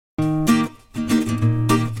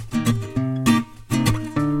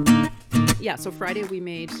Yeah, so Friday we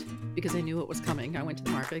made, because I knew it was coming, I went to the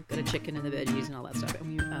market, got a chicken and the veggies and all that stuff,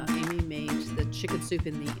 and Amy made the chicken soup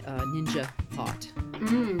in the Ninja pot.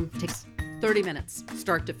 It takes 30 minutes,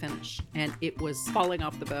 start to finish, and it was falling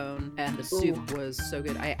off the bone, and the soup was so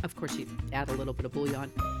good. Of course, you add a little bit of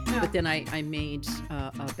bouillon, but then I made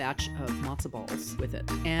a batch of matzo balls with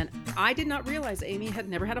it, and I did not realize Amy had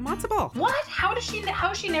never had a matzo ball. What? How has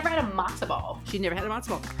she never had a matzo ball? She never had a matzo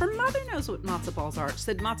ball. Her mother knows what matzo balls are. She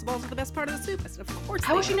said matzo balls are the best part of the soup. I said, of course.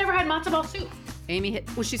 How has she never had matzo ball soup? Amy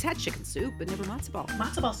she's had chicken soup, but never matzo ball.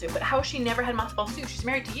 Matzo ball soup, but how has she never had matzo ball soup? She's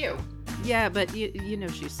married to you. Yeah, but you know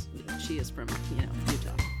she is from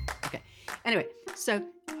Utah. Okay. Anyway, so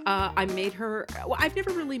I made her. Well, I've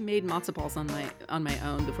never really made matzo balls on my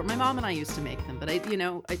own before. My mom and I used to make them, but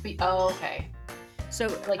Oh, okay. So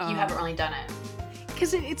you haven't really done it.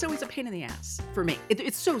 Because it's always a pain in the ass for me.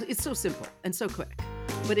 It's so simple and so quick,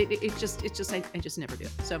 but I just never do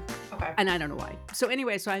it. So okay. And I don't know why. So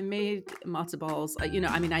anyway, so I made matzo balls. I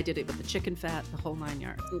did it with the chicken fat, the whole 9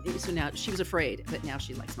 yards. So now she was afraid, but now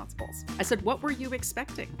she likes matzo balls. I said, "What were you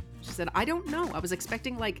expecting?" She said, "I don't know. I was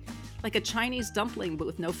expecting like a Chinese dumpling, but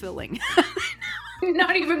with no filling."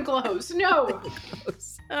 Not even close. No. Not even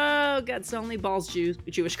close. Oh God, it's only balls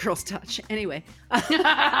Jewish girls touch. Anyway.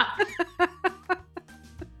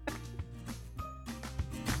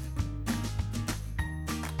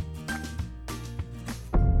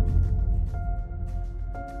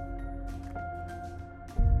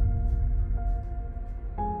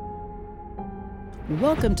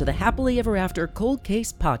 Welcome to the Happily Ever After Cold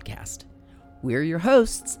Case Podcast. We're your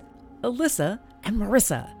hosts, Alyssa and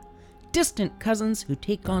Marissa, distant cousins who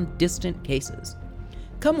take on distant cases.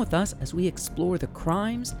 Come with us as we explore the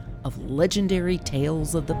crimes of legendary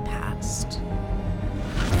tales of the past.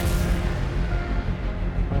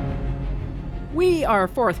 We are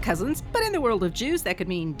fourth cousins, but in the world of Jews, that could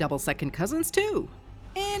mean double second cousins too.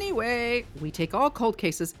 Anyway, we take all cold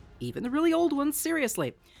cases, even the really old ones,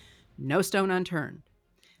 seriously. No stone unturned.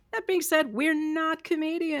 That being said, we're not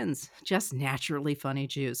comedians, just naturally funny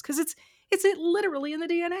Jews, because it's literally in the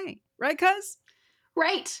DNA, right, cuz?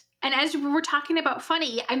 Right. And as we're talking about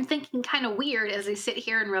funny, I'm thinking kind of weird as I sit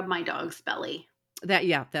here and rub my dog's belly.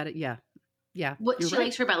 Yeah. What she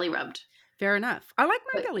likes her belly rubbed. Fair enough. I like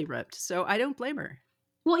my belly rubbed, so I don't blame her.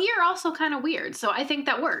 Well, you're also kind of weird, so I think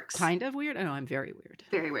that works. Kind of weird? Oh, no, I'm very weird.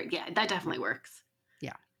 Very weird. Yeah, that definitely works.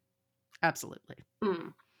 Yeah, absolutely.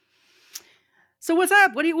 So what's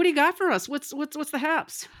up? What do you got for us? What's the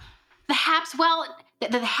haps? The haps? Well,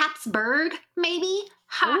 the Habsburg, maybe?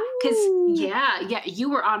 Because yeah, you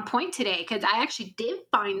were on point today. Because I actually did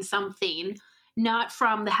find something not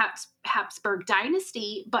from the Habsburg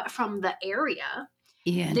dynasty, but from the area.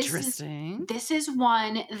 Interesting. This is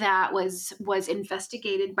one that was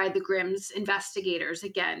investigated by the Grimm's investigators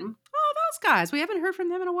again. Oh, those guys. We haven't heard from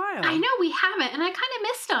them in a while. I know we haven't, and I kind of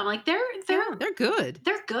missed them. Like they're good.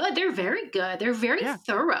 They're good. They're very good. They're very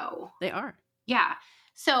thorough. They are. Yeah.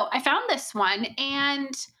 So I found this one,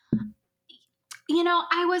 and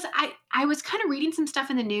I was kind of reading some stuff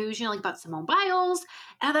in the news, like about Simone Biles,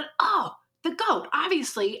 and I thought, oh, the goat,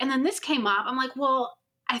 obviously. And then this came up. I'm like, well,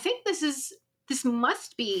 I think this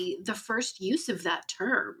must be the first use of that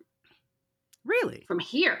term. Really? From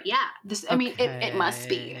here, yeah. I mean, it must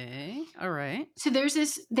be. All right. So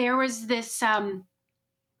there was this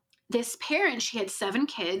parent. She had 7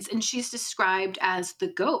 kids, and she's described as the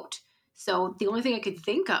goat. So the only thing I could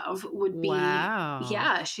think of would be,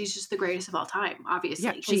 yeah, she's just the greatest of all time. Obviously,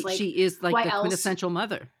 yeah, she is like the quintessential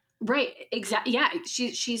mother. Right. Exactly. Yeah.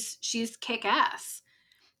 She's kick ass.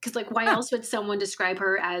 Because why else would someone describe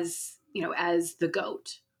her as as the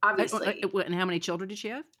goat? Obviously. And how many children did she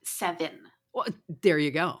have? 7. Well, there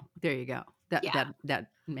you go. That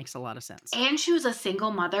makes a lot of sense. And she was a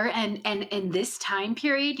single mother, and in this time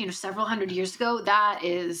period, several hundred years ago, that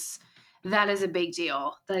is a big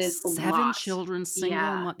deal. That is 7 children, single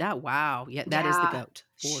mother. That wow, yeah, that is the goat.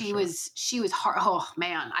 She was hard. Oh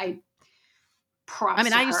man, I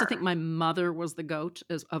used to think my mother was the goat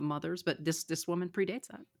of mothers, but this woman predates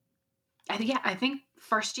that. I think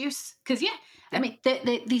first use, because I mean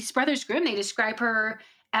these brothers Grimm, they describe her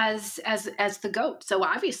as the goat. So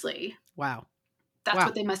obviously, wow, that's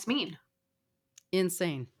what they must mean.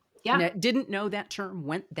 Insane. Yeah, didn't know that term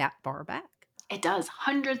went that far back. It does,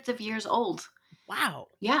 hundreds of years old. Wow.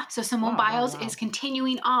 Yeah. So Simone Biles is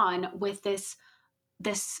continuing on with this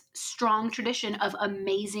strong tradition of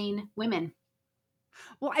amazing women.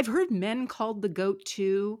 Well, I've heard men called the goat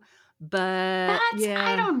too. But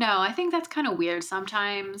I don't know. I think that's kind of weird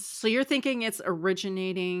sometimes. So you're thinking it's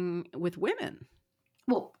originating with women?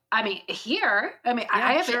 Well, I mean, here, I mean, Yeah,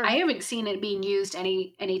 I sure. haven't seen it being used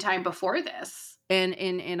any time before this.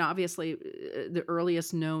 And obviously, the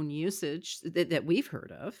earliest known usage that we've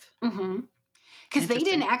heard of. Mhm. 'Cause they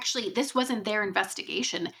didn't Interesting. actually this wasn't their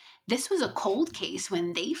investigation. This was a cold case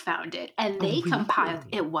when they found it, and Oh, they compiled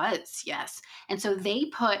really? it was, yes. And so they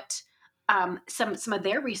put, some of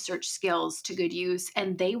their research skills to good use,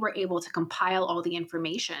 and they were able to compile all the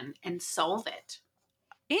information and solve it.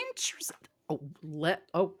 Interest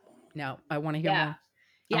oh, now I wanna hear Yeah. more.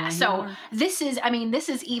 I Yeah, wanna hear so more. this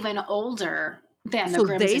is even older than the So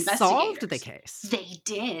Grimm's they solved the investigators. case. They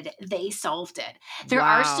did. They solved it. There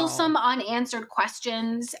are still Wow. some unanswered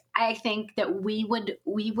questions, I think, that we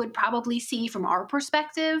would probably see from our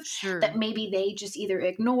perspective that Sure. maybe they just either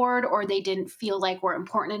ignored or they didn't feel like were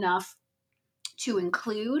important enough to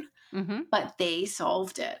include, Mhm. but they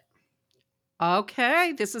solved it.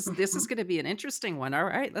 Okay, this is Mhm. gonna be an interesting one.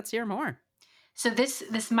 Alright, let's hear more. So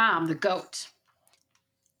this mom, the goat,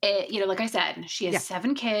 like I said, she has Yeah.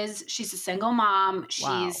 7 kids. She's a single mom.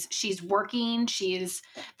 Wow. She's working.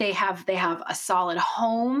 They have a solid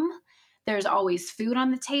home. There's always food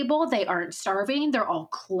on the table. They aren't starving. They're all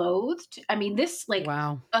clothed. I mean, this like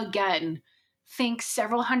Wow. again, think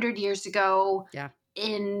several hundred years ago Yeah.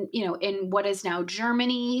 in what is now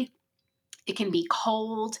Germany. It can be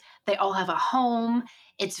cold. They all have a home.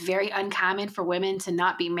 It's very uncommon for women to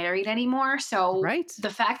not be married anymore. So Right? the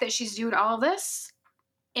fact that she's doing all of this,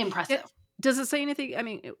 It impressive. does it say anything? I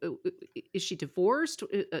mean, is she divorced?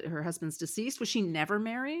 Her husband's deceased? Was she never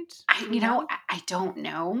married? I Do we you know, know? I don't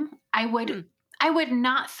know. I would Hmm, I would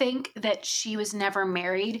not think that she was never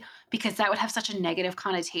married because that would have such a negative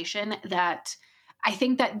connotation that I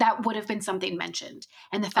think that that would have been something mentioned.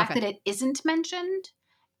 And the fact okay. that it isn't mentioned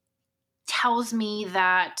tells me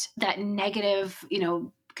that that negative,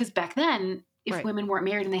 because back then, if Right. women weren't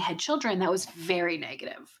married and they had children, that was very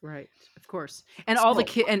negative. Right, of course. And all the So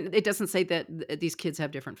kid and it doesn't say that these kids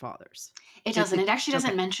have different fathers. it It doesn't. it It actually okay.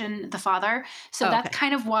 doesn't mention the father. So Oh, that's okay.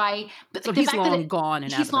 kind of why but So like the he's fact that long gone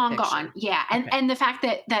and out he's of the long gone. picture. Yeah. And Okay. and the fact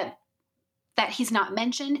that he's not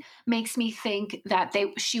mentioned makes me think that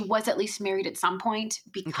they she was at least married at some point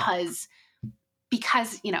Okay. because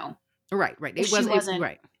Right, right. if It she was it wasn't,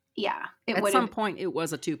 right. yeah, it At would some have. point, it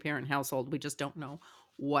was a two-parent household. We just don't know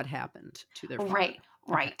what happened to their father. Right,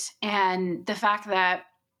 Okay. right. And the fact that,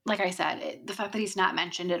 like I said, the fact that he's not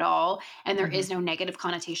mentioned at all and there Mhm. is no negative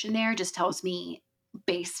connotation there just tells me,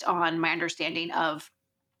 based on my understanding of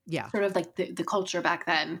Yeah. sort of like the culture back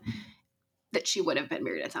then, that she would have been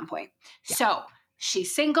married at some point. Yeah. So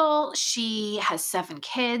she's single. She has 7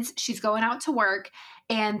 kids. She's going out to work,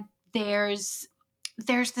 and there's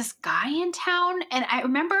this guy in town. And I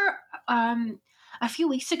remember a few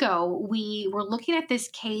weeks ago we were looking at this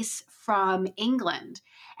case from England,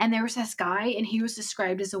 and there was this guy, and he was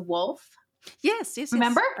described as a wolf. Yes, yes,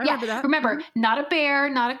 Remember? yes. I Yeah. remember that. Remember, Mhm. not a bear,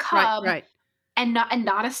 not a Right, cub, right. and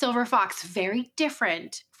not a silver fox. Very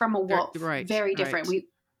different from a wolf. Right, Very different. right.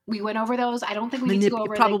 We went over those. I don't think we need to go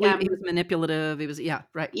over it Probably he again. was manipulative. He was yeah,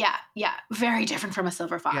 right. Yeah, yeah, very different from a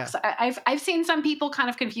silver Yeah. fox. I've seen some people kind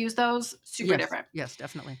of confuse those. Super Yes, different. yes,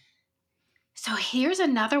 definitely. So here's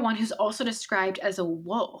another one who's also described as a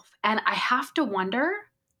wolf, and I have to wonder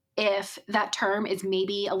if that term is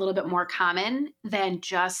maybe a little bit more common than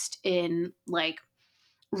just in like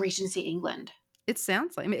Regency England. It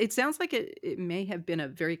sounds like I mean, it sounds like it may have been a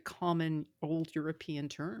very common old European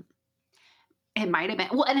term. It might have been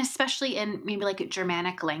well, and especially in maybe like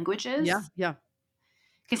Germanic Yeah, languages, yeah.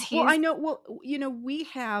 because Well, I he's know we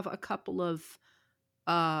have a couple of,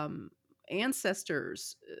 um,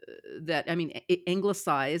 ancestors, that I mean,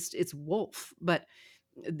 anglicized, it's wolf, but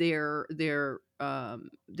their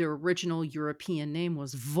original European name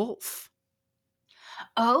was Wolf.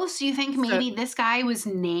 oh, so you think So maybe this guy was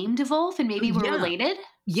named Wolf and maybe we're yeah. related?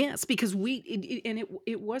 Yes, because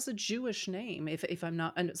it was a Jewish name, if I'm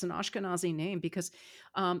not and it's an Ashkenazi name because,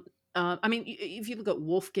 um, I mean, if you look at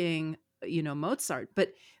Wolfgang, Mozart,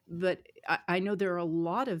 but I know there are a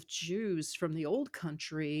lot of Jews from the old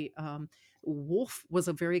country, Wolf was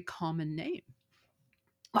a very common name.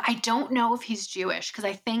 Well, I don't know if he's Jewish because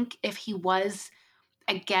I think if he was,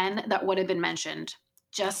 again, that would have been mentioned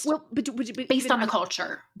just Well, but based even on the I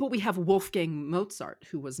culture. but we have Wolfgang Mozart,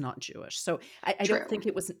 who was not Jewish, so I don't True. think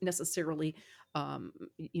it was necessarily,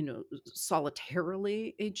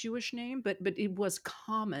 solitarily a Jewish name, but it was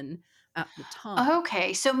common at the time.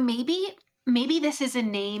 Okay, so maybe this is a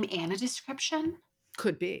name and a description.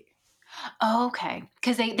 Could be. Okay,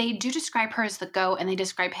 because they do describe her as the goat and they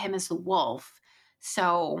describe him as the wolf.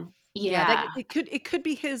 So Yeah, that yeah. it could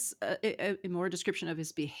be his, a more description of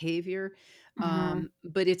his behavior, Mhm.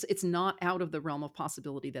 But it's not out of the realm of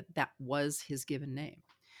possibility that that was his given name.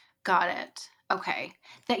 Got it. Okay.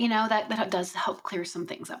 That does help clear some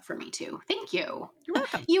things up for me too. Thank you. You're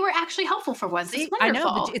welcome. You were actually helpful for once. It's See, I know,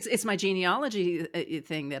 but wonderful. it's my genealogy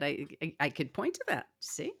thing that I could point to that.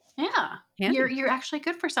 See, Yeah. handy. You're actually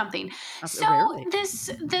good for something. So Rarely.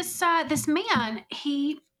 this man,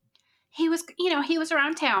 he was, he was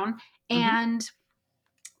around town, Hmm. and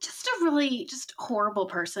just a really just horrible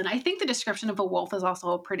person. I think the description of a wolf is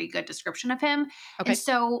also a pretty good description of him. And Okay.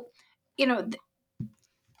 so, you know,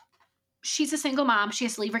 she's a single mom. She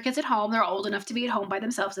has to leave her kids at home. They're old enough to be at home by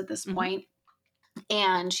themselves at this Hmm. point.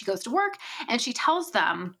 And she goes to work, and she tells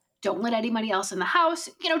them, don't let anybody else in the house,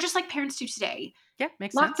 just like parents do today. Yeah,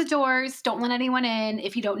 makes Lock the sense. doors, don't let anyone in.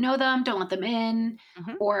 If you don't know them, don't let them in.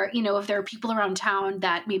 Hmm. Or, if there are people around town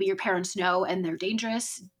that maybe your parents know and they're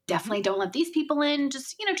dangerous, Hmm. definitely don't let these people in.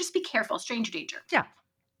 Just be careful, stranger danger. Yeah.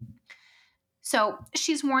 So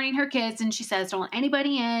she's warning her kids, and she says, don't let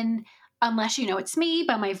anybody in unless you know it's me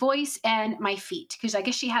by my voice and my feet. Because I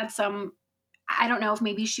guess she had some, I don't know if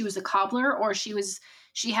maybe she was a cobbler or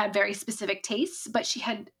she had very specific tastes, but she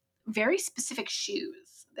had very specific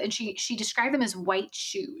shoes. And she described them as white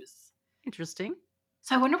shoes. Interesting.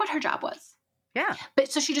 So I wonder what her job was. Yeah.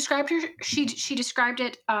 But so she described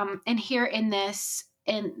it in here in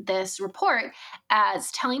this report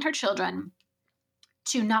as telling her children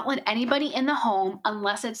to not let anybody in the home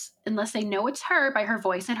unless they know it's her by her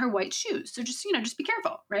voice and her white shoes. So just be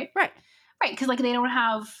careful, right? Right. Right, because like they don't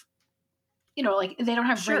have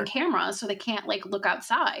ring Sure. cameras, so they can't like look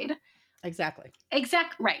outside. Exactly.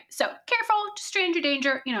 Right. So careful, stranger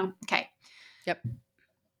danger, okay. Yep.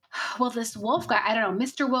 Well, this wolf guy, I don't know,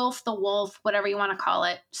 Mr. Wolf, the wolf, whatever you want to call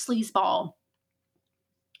it, sleazeball,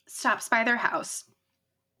 stops by their house,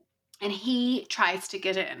 and he tries to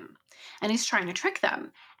get in, and he's trying to trick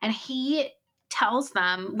them, and he tells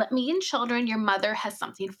them, let me in, children, your mother has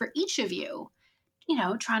something for each of you,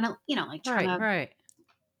 trying Right. to Right.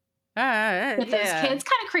 get those Yeah. kids.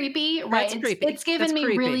 Kind of creepy, right? That's it's creepy. it's That's given me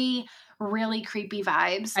creepy. really really creepy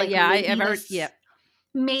vibes, like Yeah. I've heard. Yeah.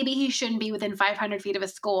 maybe he shouldn't be within 500 feet of a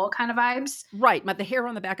school kind of vibes. Right. But the hair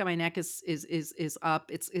on the back of my neck is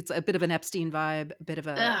up. It's a bit of an Epstein vibe. A bit of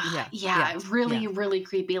a Ugh, yeah. Yeah. yeah, Yeah. really really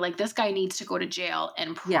creepy. Like, this guy needs to go to jail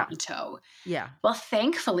and Yeah. pronto. Yeah. Well,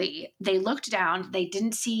 thankfully they looked down, they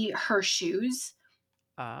didn't see her shoes,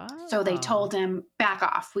 so they Ah. told him, back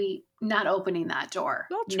off, we not opening that door,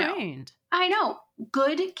 Well no. trained. I know,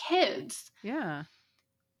 good kids. Yeah.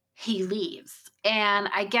 He leaves, and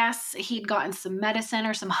I guess he'd gotten some medicine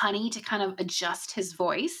or some honey to kind of adjust his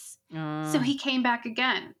voice. So Uh, he came back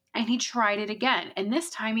again, and he tried it again, and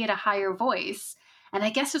this time he had a higher voice, and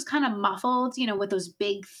I guess it was kind of muffled, with those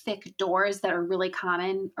big thick doors that are really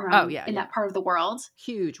common oh around yeah. in Yeah. that part of the world.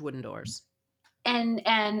 Huge wooden doors.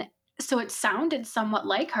 And so it sounded somewhat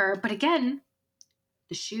like her, but again,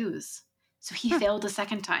 the shoes. So he Huh. failed a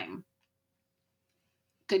second time.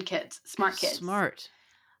 Good kids, smart kids. Smart.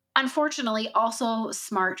 Unfortunately, also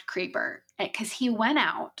smart creeper, because he went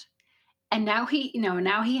out, and now he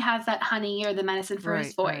has that honey or the medicine for his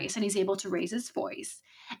Right. Right. voice, and he's able to raise his voice.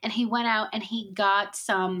 And he went out and he got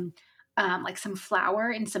some like some flour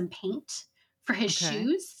and some paint for his Okay.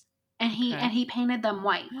 shoes, and he Okay. and he painted them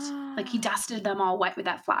white. Like, he dusted them all white with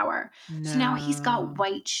that flour. So now he's got No.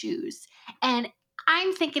 white shoes. And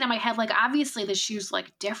I'm thinking in my head, like, obviously the shoes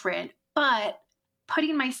look different, but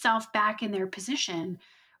putting myself back in their position,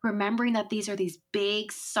 remembering that these are these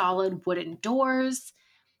big solid wooden doors,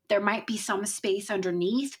 there might be some space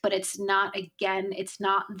underneath, but it's not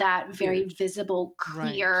that very Huge. visible,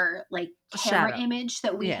 Right. clear, like, A camera shadow. image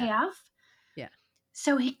that we Yeah. have. Yeah.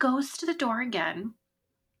 So he goes to the door again,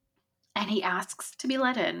 and he asks to be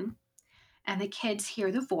let in. And the kids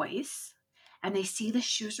hear the voice, and they see the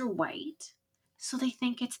shoes are white. So they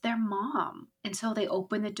think it's their mom. And so they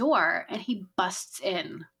open the door, and he busts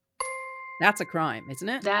in. That's a crime, isn't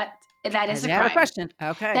it? That I is a have a crime. question.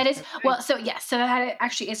 Okay. That is, Okay. well, so yes, so that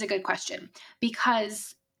actually is a good question,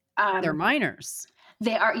 because They're um, minors.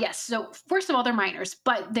 they are, yes. So first of all, they're minors,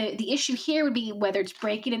 but the issue here would be whether it's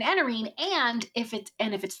breaking and entering, and if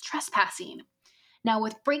it's trespassing. Now,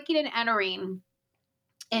 with breaking and entering,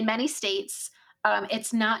 in many states,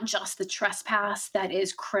 it's not just the trespass that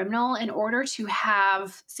is criminal. In order to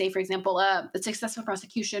have, say, for example, a successful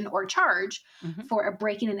prosecution or charge Mhm. for a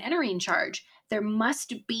breaking and entering charge, there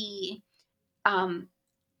must be um,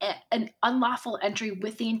 an unlawful entry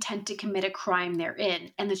with the intent to commit a crime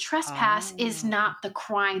therein. And the trespass is Oh. not the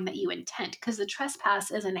crime that you intend, because the trespass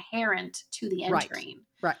is inherent to the Right. entering,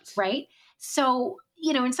 Right. right? So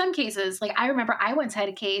in some cases, like I remember I once had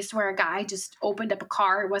a case where a guy just opened up a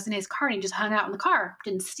car. It wasn't his car, and he just hung out in the car.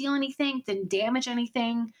 Didn't steal anything, didn't damage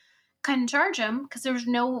anything. Couldn't charge him because there was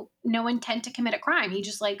no intent to commit a crime. He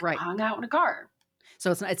just like Right. hung out in a car. So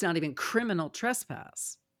it's not even criminal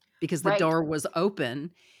trespass because the Right. door was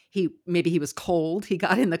open. Maybe he was cold. He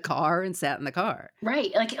got in the car and sat in the car.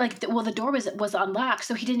 Right. Well, the door was unlocked,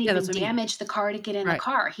 so he didn't Yeah, even that's what I mean. damage the car to get in the Right.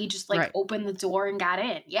 car. He just like Right. opened the door and got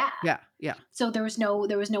in. Yeah. Yeah. Yeah. So there was no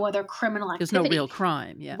other criminal There's no real activity.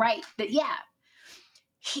 crime. Yeah. Right. But yeah.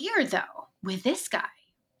 Here though, with this guy,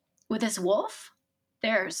 with this wolf,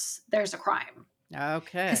 there's a crime.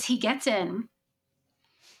 Okay. Because he gets in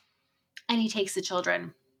and he takes the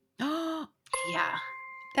children. That's Yeah.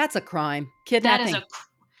 a crime. That is Kidnapping.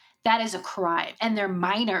 that is a crime. And they're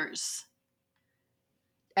minors.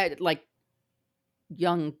 Like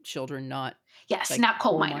young children, not Yes, like not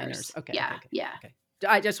coal coal miners. miners. Okay. Okay. Yeah, Okay. yeah. Okay.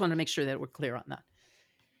 I just want to make sure that we're clear on that.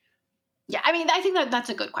 Yeah, I mean, I think that's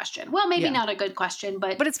a good question. Well, maybe Yeah. not a good question,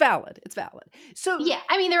 but But it's valid. It's valid. So, yeah,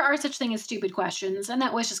 I mean, there are such thing as stupid questions, and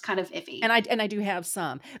that was just kind of iffy. and I do have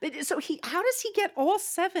some. But so how does he get all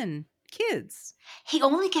 7 kids? He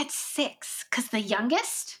only gets 6 because the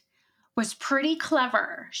youngest was pretty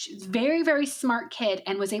clever. She's very, very smart kid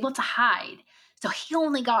and was able to hide. So he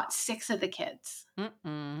only got 6 of the kids.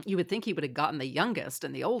 Mm-mm. You would think he would have gotten the youngest,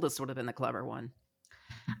 and the oldest would have been the clever one.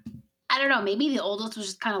 I don't know. Maybe the oldest was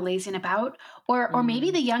just kind of lazing about, or maybe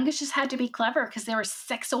Mm, the youngest just had to be clever because there were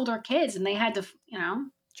 6 older kids and they had to,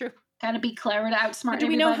 true. kind of be clever to But outsmart do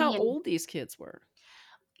we know how everybody. And old these kids were?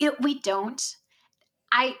 we don't.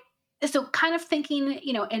 I so kind of thinking,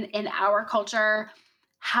 in our culture,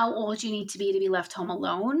 how old you need to be left home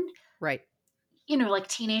alone, Right. like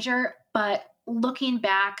teenager, but looking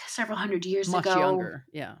back several hundred years Much ago, younger.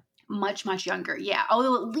 Yeah. much, much younger. Yeah.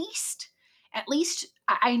 Although at least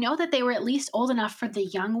I know that they were at least old enough for the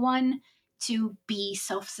young one to be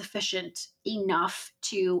self-sufficient enough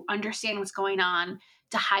to understand what's going on,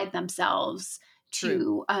 to hide themselves,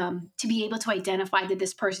 True. to be able to identify that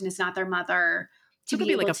this person is not their mother, So to it could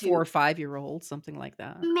be be like able a 4 or to 5-year-old, something like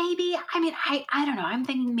that. maybe, I mean, I don't know. I'm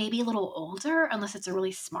thinking maybe a little older, unless it's a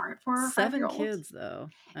really smart 4 or 7 5-year-old. kids, though.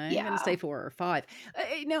 I ain't gonna Yeah. say 4 or 5.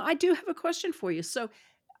 Now I do have a question for you. So,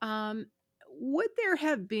 um, would there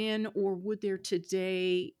have been or would there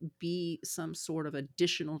today be some sort of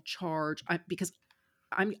additional charge? Because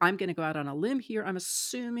I'm gonna go out on a limb here. I'm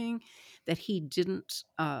assuming that he didn't,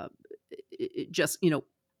 just,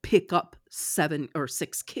 pick up 7 or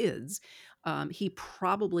 6 kids. He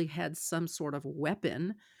probably had some sort of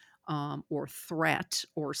weapon, or threat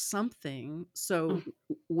or something. So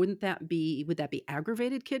would that be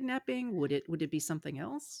aggravated kidnapping? Would it be something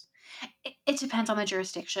else? It depends on the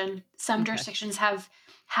jurisdiction. Some Okay. jurisdictions have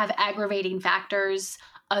aggravating factors.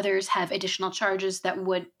 Others have additional charges that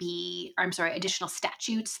would be, or I'm sorry, additional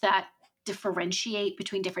statutes that differentiate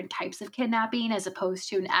between different types of kidnapping as opposed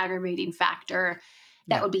to an aggravating factor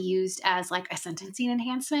that Yeah. would be used as like a sentencing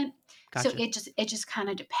enhancement. So Gotcha. it just kind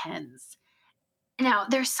of depends. Now,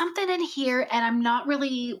 there's something in here, and I'm not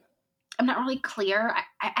really clear.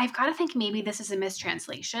 I've got to think maybe this is a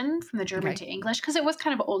mistranslation from the German Okay. to English because it was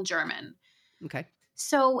kind of old German. Okay.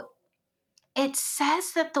 So it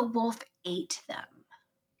says that the wolf ate them.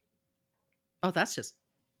 Oh, that's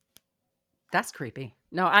creepy.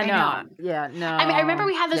 No, I I know. know. Yeah, I mean, I remember no.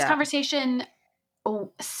 we had this Yeah. conversation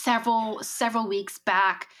several weeks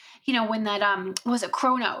back. When that was it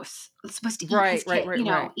Kronos was supposed to eat his Right, right, kid, right,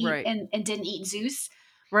 right, eat right. and didn't eat Zeus.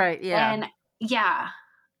 Right, yeah. And yeah,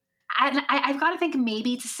 I've got to think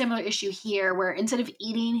maybe it's a similar issue here, where instead of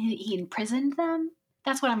eating, he imprisoned them.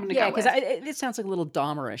 That's what I'm going to Yeah, go 'cause with. it sounds like a little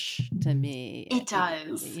Dahmerish to me, It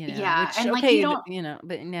does, yeah, which and like okay,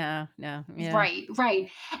 but no, no, yeah, right, right,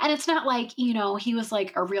 and it's not like he was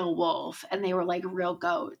like a real wolf, and they were like real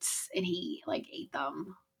goats, and he like ate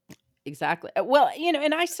them. exactly. Well,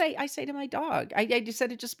 and I say to my dog, I just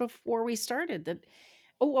said it just before we started that,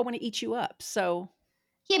 "Oh, I wanna eat you up." So,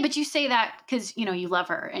 Yeah, but you say that because you love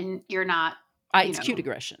her, and you're not, you it's cute know,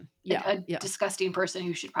 aggression. a, Yeah, a yeah. disgusting person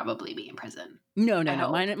who should probably be in prison. No, no, I no,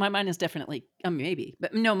 hope. mine is definitely maybe,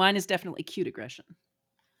 but no, mine is definitely cute aggression.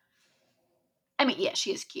 I mean, yeah,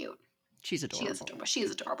 she is cute. She's She is adorable. adorable. She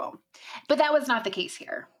is adorable, but that was not the case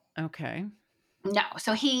here. Okay. No.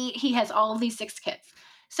 So he has all of these 6 kids.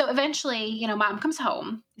 So eventually, mom comes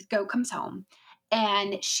home, goat comes home,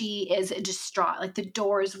 and she is distraught. Like the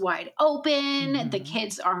door is wide open, the Mhm.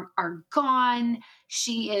 kids are gone.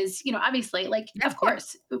 She is, obviously, like, Yeah, of yeah.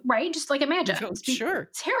 course, right? Just like Oh, imagine. sure.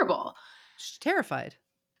 It's terrible. She's terrified.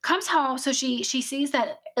 Comes home, so she sees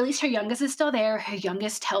that at least her youngest is still there. Her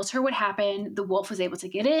youngest tells her what happened. The wolf was able to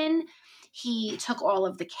get in. he took all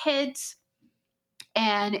of the kids,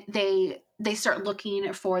 and they start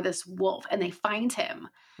looking for this wolf, and they find him.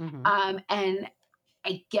 Mm-hmm. And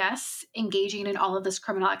I guess engaging in all of this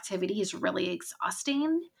criminal activity is really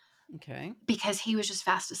exhausting Okay. because he was just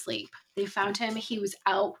fast asleep. They found him. He was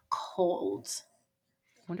out cold.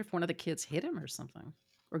 I wonder if one of the kids hit him or something,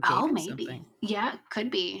 or gave Oh, him maybe. something. Yeah, could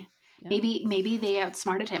be. Yeah. Maybe they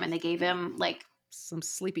outsmarted him and they gave him like, Some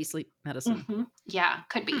sleep medicine. yeah,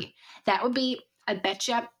 could Hmm. be. That would be, I bet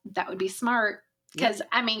you that would be smart. Yep. Because,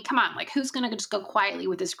 I mean, come on, like, who's going to just go quietly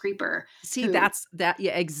with this creeper See, who, that's that.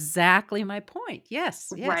 Yeah, exactly my point.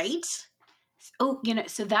 Yes. Yes. right? Oh,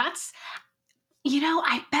 so that's,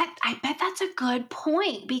 I bet that's a good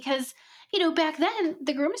point because, back then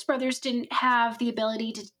the Grimm's brothers didn't have the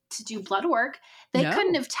ability to do blood work. They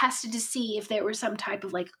couldn't No, have tested to see if there was some type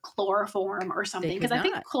of like chloroform or they something because could I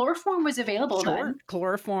think not. chloroform was available Sure. then.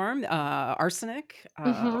 Chloroform, arsenic,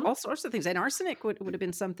 Hmm. all sorts of things. And arsenic would have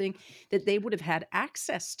been something that they would have had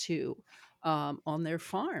access to on their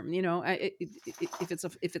farm.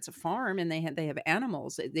 If it's a farm and they have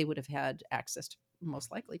animals, they would have had access to,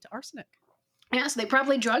 most likely, to arsenic. Yeah, so they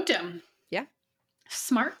probably drugged him. Yeah.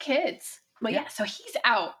 Smart kids. But Yeah. yeah, so he's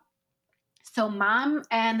out. So mom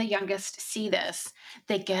and the youngest see this.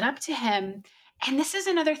 They get up to him. And this is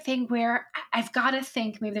another thing where I've got to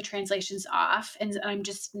think maybe the translation's off and I'm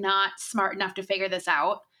just not smart enough to figure this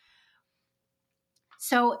out.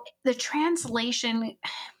 So the translation,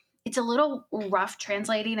 it's a little rough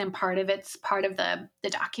translating, and part of the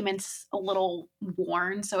document's a little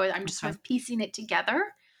worn. So I'm just sort Okay. of piecing it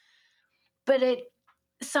together. But it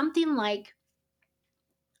something like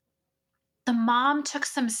the mom took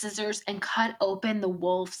some scissors and cut open the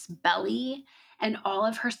wolf's belly, and all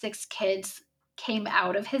of her 6 kids came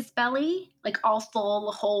out of his belly, like all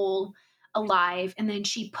full, whole, alive. And then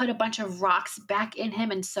she put a bunch of rocks back in him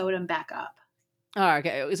and sewed him back up. Oh,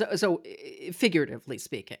 okay. So, figuratively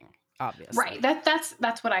speaking, Right. obviously.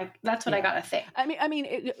 That's what I Yeah. gotta think. I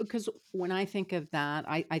mean, because when I think of that,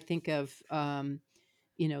 I think of,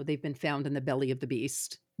 they've been found in the belly of the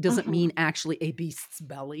beast. Doesn't mean Hmm. actually a beast's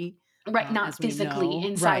belly, Right, not as we physically know.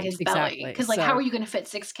 inside Right. his belly. Exactly. Because, like, how are So, you going to fit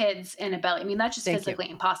 6 kids in a belly? I mean, that's just thank you. physically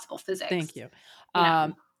impossible Thank physics. you. You know,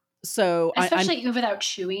 Um, so I'm. especially even without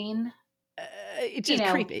chewing. It's You just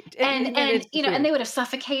know, creepy. and It's just and weird. they would have They're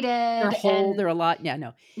suffocated. whole. And They're a lot. Yeah.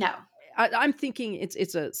 No. no, I'm thinking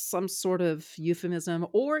it's a some sort of euphemism,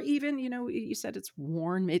 or even you said it's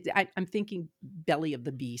worn. I'm thinking belly of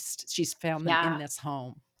the beast. She's found them in yeah, this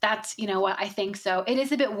home. that's what I think. So it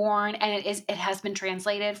is a bit worn, and it has been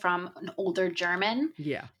translated from an older German.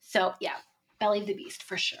 Yeah. So yeah, belly of the beast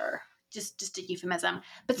for sure. Just a euphemism.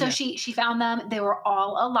 But so Yeah. she found them. They were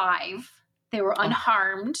all alive. They were Oh,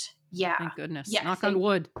 unharmed. Yeah. thank goodness. Yes. Knock on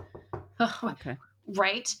wood. Okay.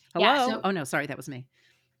 Right. Yeah. Hello. So Oh no, sorry, that was me.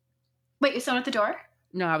 wait, is someone at the door?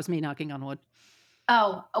 No, I was me knocking on wood.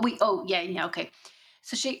 Oh, yeah, yeah. Okay.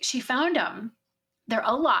 So she found them. They're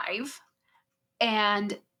alive,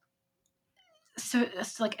 and so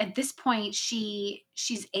like at this point,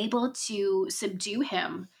 she's able to subdue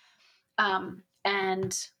him,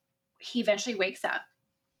 and he eventually wakes up,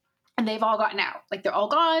 and they've all gotten out. Like they're all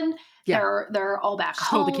gone. Yeah. They're all back She's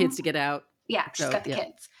told the kids home. to get out. Yeah, she's So got the yeah.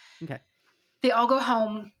 kids. Okay. They all go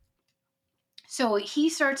home. So he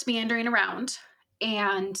starts meandering around,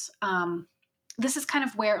 and this is kind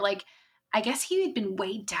of where, like, I guess he had been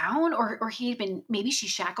weighed down, or he had been, maybe she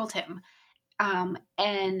shackled him,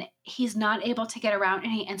 and he's not able to get around,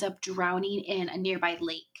 and he ends up drowning in a nearby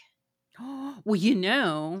lake. Well,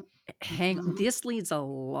 hang on. Mhm. This leads a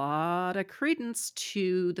lot of credence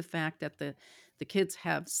to the fact that the kids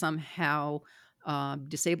have somehow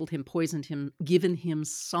disabled him, poisoned him, given him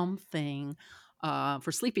something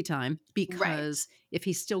for sleepy time. Right. Because if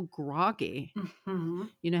he's still groggy, Hmm.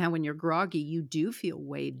 you know how when you're groggy, you do feel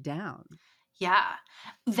weighed down, Yeah.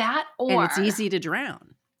 That and it's or, easy to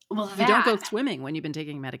drown. well, You don't go that swimming when you've been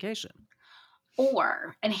taking medication.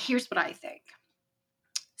 and here's what I think.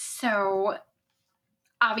 So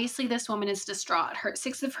obviously, this woman is distraught. Her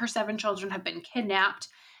 6 of her 7 children have been kidnapped.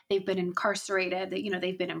 They've been incarcerated.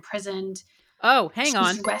 They've been imprisoned. Oh, hang She's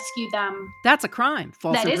on. rescued them. That's a crime.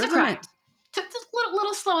 False That is a crime. imprisonment. Took a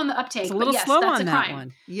little slow on the It's a uptake, but little yes, slow that's a on that crime.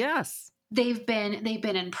 one. Yes. They've been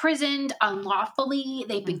imprisoned unlawfully.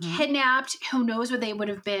 They've been Mhm. kidnapped. Who knows what they would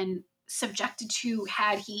have been subjected to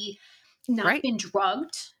had he not Right. been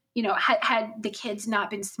drugged? Had the kids not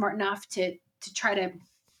been smart enough to try to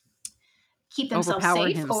keep themselves Overpower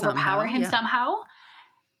safe, him overpower somehow. him Yeah. somehow.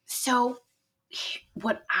 So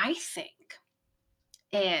what I think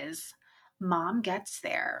is mom gets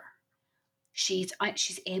there. She's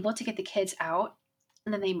able to get the kids out,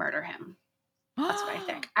 and then they murder him. That's what I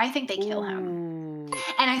think. I think they kill him. Ooh,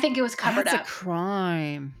 And I think it was covered that's a up.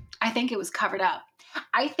 crime. I think it was covered up.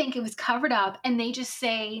 I think it was covered up, and they just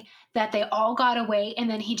say that they all got away and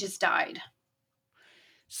then he just died. And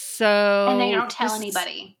they So don't tell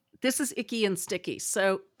anybody. this is icky and sticky.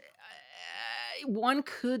 So one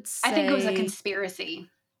could I think it was a say conspiracy.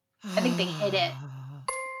 I think they hid it.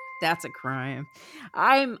 that's a crime.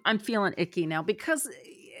 I'm feeling icky now because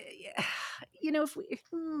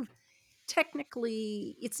if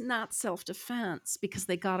technically it's not self-defense because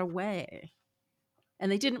they got away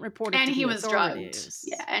and they didn't report it And to he the was drugged. authorities.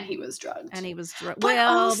 Yeah, and he was And drugged. he was But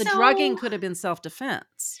well, the drugging also, could have been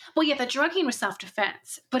self-defense. well, yeah, the drugging was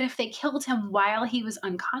self-defense. But if they killed him while he was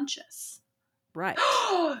unconscious, Right.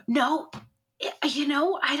 no,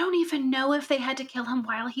 I don't even know if they had to kill him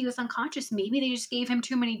while he was unconscious. Maybe they just gave him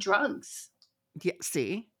too many drugs, Yeah,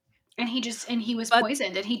 see? and he was But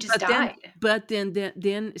poisoned, and he just but then died. but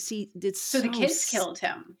then see, it's So the so kids killed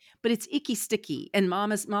him. but it's icky sticky, and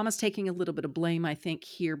mama's taking a little bit of blame, I think,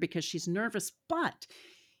 here because she's nervous, but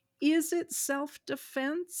is it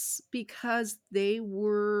self-defense because they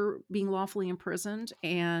were being lawfully imprisoned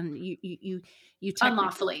and you technically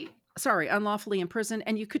Unlawfully. sorry, unlawfully imprisoned,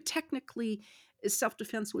 and you could technically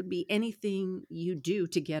self-defense would be anything you do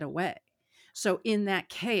to get away. So in that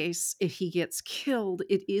case, if he gets killed,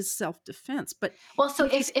 it is self-defense. But Well, so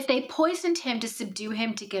if he's if they poisoned him to subdue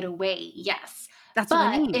him to get away, yes. that's what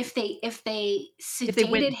I But mean. if they If they sedated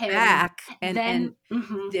went him, back and then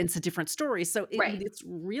mhm, then it's a different story. So right. it's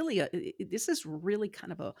really this is really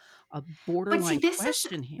kind of a But see, borderline this is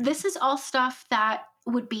question here. this is all stuff that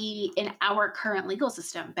would be in our current legal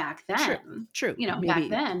system back True, then. true. Back Maybe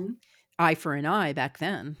then, eye for an eye back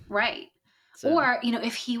then. right. So Or,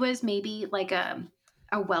 if he was maybe like a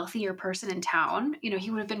wealthier person in town,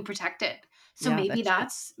 he would have been protected. So yeah,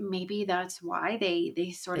 that's true. maybe that's why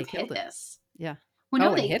they sort They of killed hid it. this. Yeah. Well, no,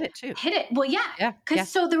 Oh, and they hit it too. hid it. Well, yeah, Yeah, because yeah.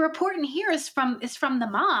 so the report in here is from the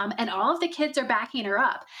mom, and all of the kids are backing her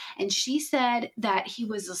up. And she said that he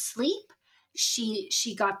was asleep. She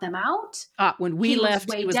got them out. When we He was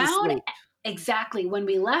left, he way was down. asleep. Exactly. When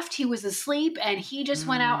we left, he was asleep, and he just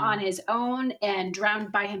went out on Mm. his own and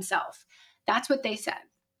drowned by himself. That's what they said.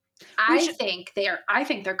 We I should think they're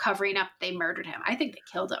covering up. They murdered him. I think they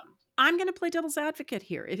killed him. I'm gonna play devil's advocate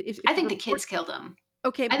here. I If the think the report kids killed him.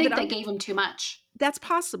 okay, I but think they gave him too much. that's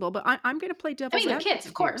possible, but I'm gonna play I mean, devil's they're kids,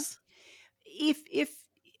 of advocate here. course.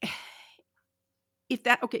 If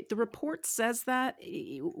that okay, the report says that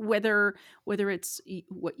whether it's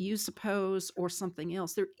what you suppose or something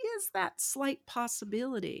else, there is that slight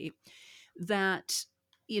possibility that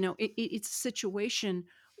it's a situation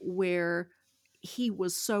where he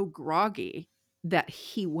was so groggy that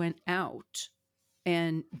he went out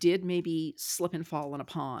and did maybe slip and fall in a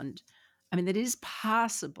pond. I mean, that is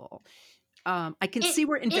possible. I can It see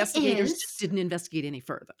where it investigators just is. didn't investigate any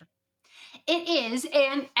further. It is,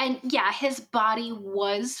 and yeah, his body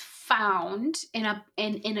was found in a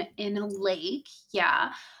lake.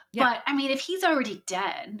 Yeah, Yeah. but I mean, if he's already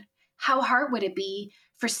dead, how hard would it be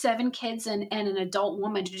for seven kids and an adult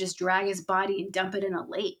woman to just drag his body and dump it in a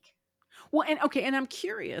lake? Well, and okay, and I'm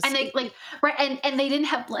curious. And they like right, and they didn't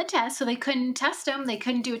have blood tests, so they couldn't test him. They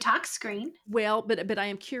couldn't do a tox screen. Well, but I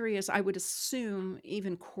am curious. I would assume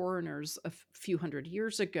even coroners a few hundred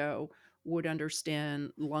years ago would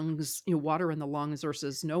understand lungs, water in the lungs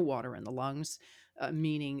versus no water in the lungs,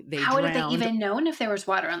 meaning they How would have they drowned. even known if there was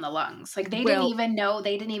water in the lungs? Like they didn't Well, even know.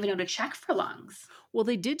 They didn't even know to check for lungs.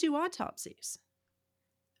 they did do autopsies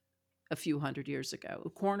a few hundred years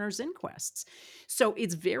ago, coroner's inquests. So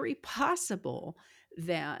it's very possible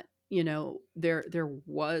that there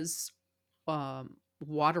was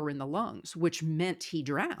water in the lungs, which meant he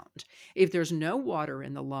drowned. If there's no water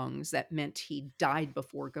in the lungs, that meant he died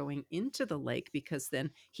before going into the lake because then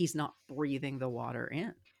he's not breathing the water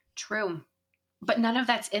in. True. But none of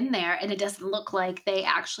that's in there, and it doesn't look like they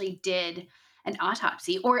actually did an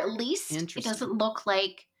autopsy, or at least it Interesting. doesn't look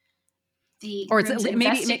like the Or it's groom's maybe it may,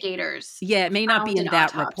 investigators yeah, it may not be found an in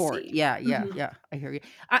that report. autopsy. Yeah, yeah, Mhm. yeah. I hear you.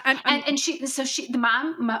 I'm And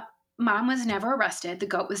the mom was never arrested. The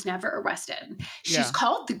goat was never arrested. She's yeah,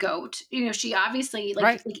 called the goat. She obviously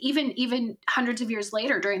right. like even hundreds of years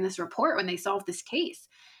later during this report when they solved this case,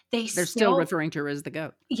 they They're still still referring to her as the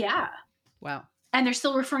goat. yeah, Wow, and they're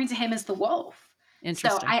still referring to him as the wolf. So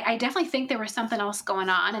interesting. I definitely think there was something else going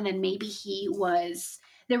on, and then maybe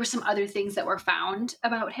there were some other things that were found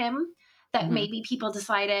about him that Hmm. maybe people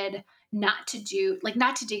decided not to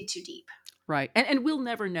dig too deep. Right, and we'll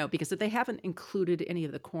never know because if they haven't included any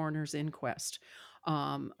of the coroner's inquest,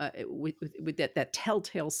 with that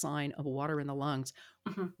telltale sign of water in the lungs,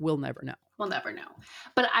 Hmm. we'll never know. We'll never know.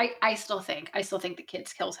 But I still think the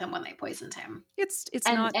kids killed him when they poisoned him. It's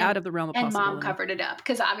And not and out of the realm of and mom possibility. covered it up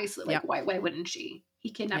because obviously, like, Yeah, why wouldn't she? He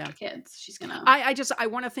kidnapped yeah. her kids. She's gonna. I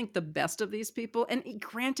want to think the best of these people, and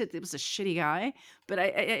granted, it was a shitty guy, but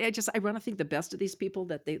I want to think the best of these people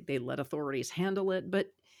that they let authorities handle it.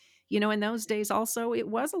 But in those days, also, it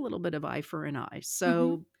was a little bit of eye for an eye. Mhm.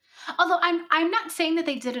 So Although I'm not saying that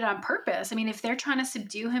they did it on purpose. I mean, if they're trying to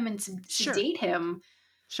subdue him and sure, sedate him,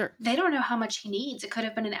 sure, they don't know how much he needs. It could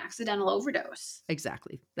have been an accidental overdose.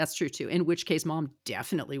 exactly, that's true too. In which case, mom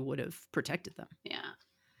definitely would have protected them. Yeah.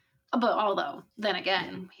 But although, then Yeah,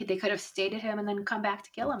 again, they could have sedated him and then come back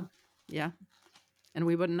to kill him. yeah, and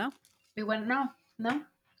we wouldn't know. We wouldn't know. No.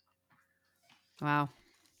 Wow,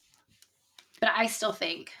 But I still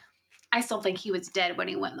think he was dead when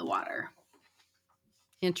he went in the water.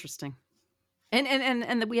 interesting.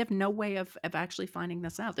 And that we have no way of actually finding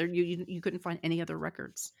this out. There, you couldn't find any other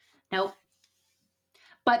records. Nope.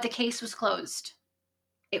 But the case was closed.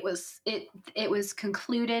 It was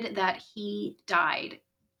concluded that he died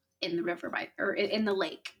in the river or in the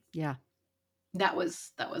lake. Yeah. That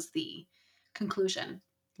was the conclusion.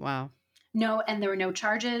 Wow. No, and there were no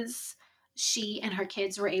charges. She and her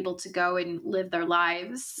kids were able to go and live their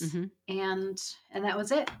lives, Hmm. and that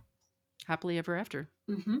was it. Happily ever after.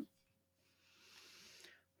 Hmm.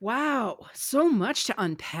 Wow, so much to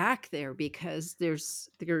unpack there because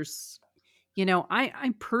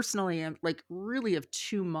I personally am like really of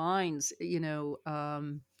two minds, the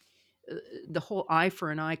whole eye for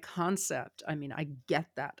an eye concept. I mean, I get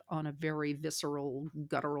that on a very visceral,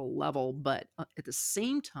 guttural level, but at the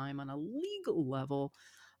same time, on a legal level,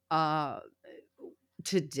 uh,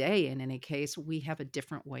 today, in any case, we have a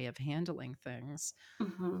different way of handling things.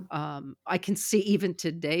 Hmm. I can see even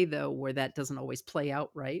today, though, where that doesn't always play out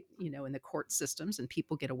right, in the court systems, and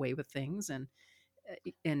people get away with things, and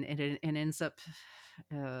it ends up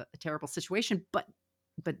a terrible situation. But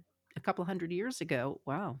a couple hundred years ago,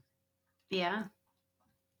 wow, Yeah.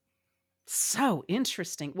 so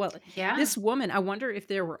interesting. Well, Yeah. this woman, I wonder if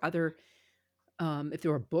there were if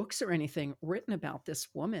there were books or anything written about this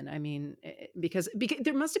woman. I mean, because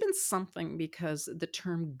there must have been something, because the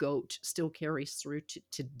term goat still carries through to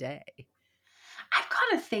today. I've got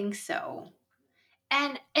to think so.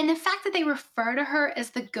 And the fact that they refer to her as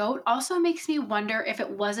the goat also makes me wonder if it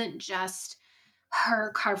wasn't just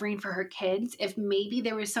her covering for her kids, if maybe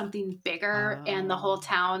there was something bigger and the whole Oh.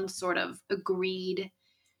 town sort of agreed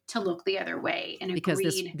to look the other way and Because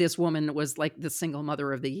this agreed. this woman was like the single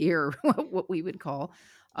mother of the year, what we would call,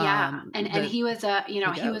 Yeah. And the he was a, the he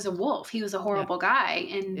goat. was a wolf. He was a Yeah, horrible guy.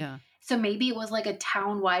 And yeah, so maybe it was like a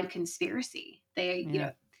town-wide conspiracy. They,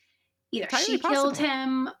 yeah. either Entirely she killed possible.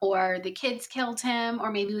 him or the kids killed him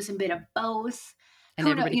or maybe it was a bit of both. And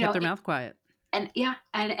Who knows, everybody kept their mouth quiet. and yeah,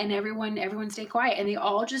 and everyone stayed quiet and they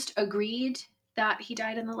all just agreed that he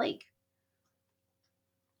died in the lake.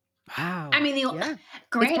 I Wow. mean, Yeah. It's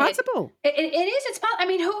granted, possible. it is. It's I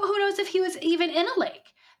mean, who knows if he was even in a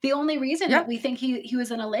lake? The only reason Yeah. that we think he was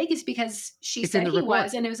in a lake is because she It's in said the he report.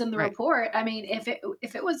 was, and it was in the Right. report. I mean, if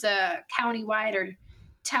it was a county-wide or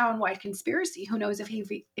town-wide conspiracy, who knows if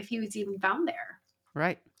he was even found there?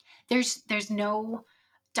 Right. There's no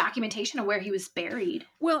documentation of where he was buried,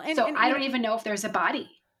 Well, and so and I you don't know even know if there's a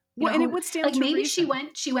body. well, and it Who, would stand like, to maybe she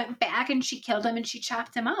reason. went back and she killed him and she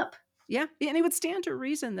chopped him up. Yeah, and it would stand to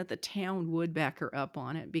reason that the town would back her up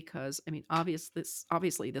on it, because, I mean,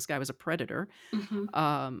 obviously, this guy was a predator, Hmm.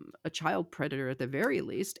 a child predator at the very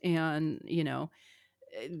least, and,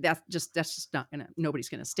 that's just not nobody's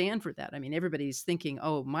gonna stand for that. I mean, everybody's thinking,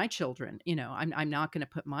 "Oh, my children," "I'm not gonna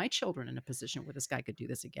put my children in a position where this guy could do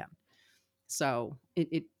this again." So,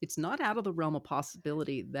 it's not out of the realm of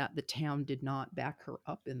possibility that the town did not back her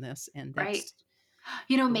up in this, and Right. that's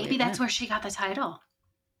the way Maybe it that's went. where she got the title.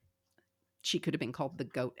 She could have been called the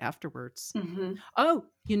goat afterwards. Hmm. Oh,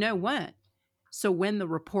 you know what? So when the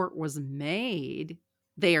report was made,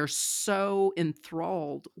 they are so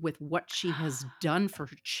enthralled with what she has done for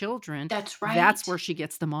her children. That's That's right. where she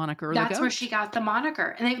gets the moniker the That's where she goat. got the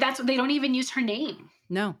moniker, and they don't even use her name.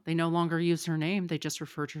 No, they no longer use her name. They just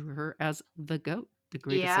refer to her as the goat, the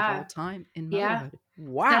greatest of all Yeah, time in yeah. motherhood.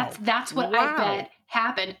 That's Wow. that's what I Wow. bet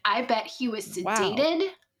happened. I bet he was Wow. sedated.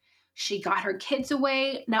 She got her kids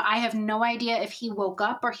away. Now I have no idea if he woke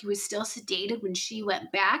up or he was still sedated when she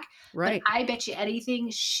went back. But Right. I bet you anything,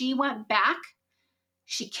 she went back.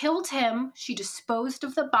 She killed him. She disposed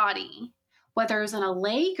of the body, whether it was in a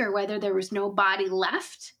lake or whether there was no body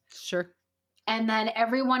left. Sure. And then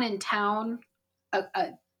everyone in town uh,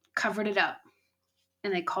 uh, covered it up,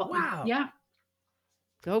 and they called, Wow. yeah,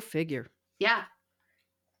 Go figure. Yeah.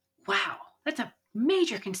 Wow. That's a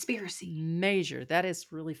major conspiracy. Major. That is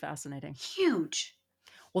really fascinating. Huge.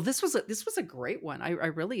 Well, this was a great one. I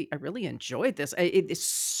really enjoyed this. It is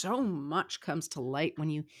so much comes to light when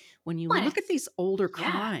you Well, look at these older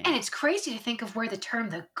yeah. crimes. And it's crazy to think of where the term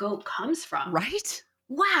the goat comes from. Right?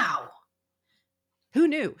 Wow. Who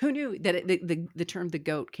knew? Who knew that the term the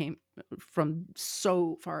goat came from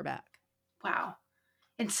so far back? Wow.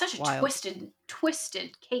 And such a Wild.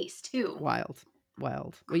 twisted case too. Wild.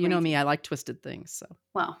 Well, Crazy. you know me, I like twisted things, so.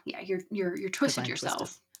 Well, yeah, you're twisted yourself.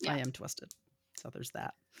 Twisted. Yeah. I am twisted. So there's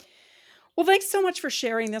that. Well, thanks so much for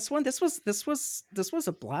sharing this one. This was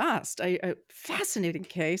a blast. A fascinating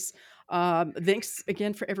case. Thanks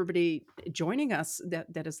again for everybody joining us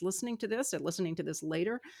that is listening to this and listening to this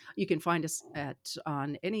later. You can find us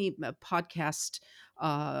on any podcast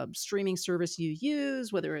streaming service you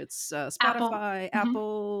use, whether it's Spotify,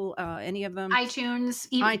 Apple, any of them, iTunes,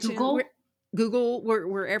 even Google. Google,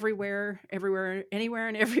 we're everywhere, anywhere,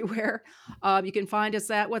 and everywhere. You can find us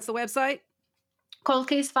at, what's the website? Cold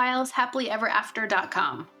Case Files,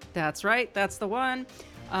 happilyeverafter.com. That's right. That's the one.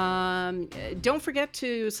 Don't forget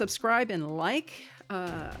to subscribe and like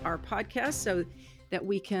our podcast so that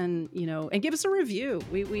we can, and give us a review.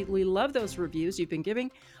 We love those reviews you've been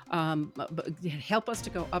giving. Help us to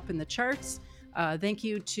go up in the charts. Thank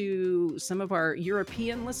you to some of our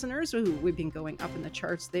European listeners who we've been going up in the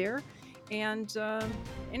charts there. And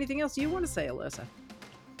anything else you want to say, Alyssa?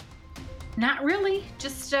 Not really.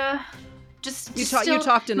 Just you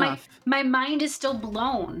talked enough. My mind is still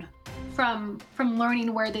blown from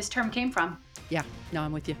learning where this term came from. Yeah, no,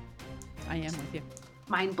 I'm with you. I am with you.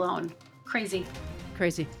 Mind blown. Crazy.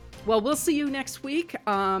 Well, we'll see you next week.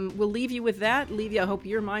 We'll leave you with that. I hope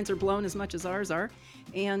your minds are blown as much as ours are.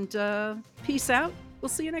 And peace out. We'll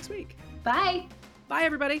see you next week. Bye. Bye,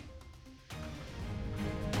 everybody.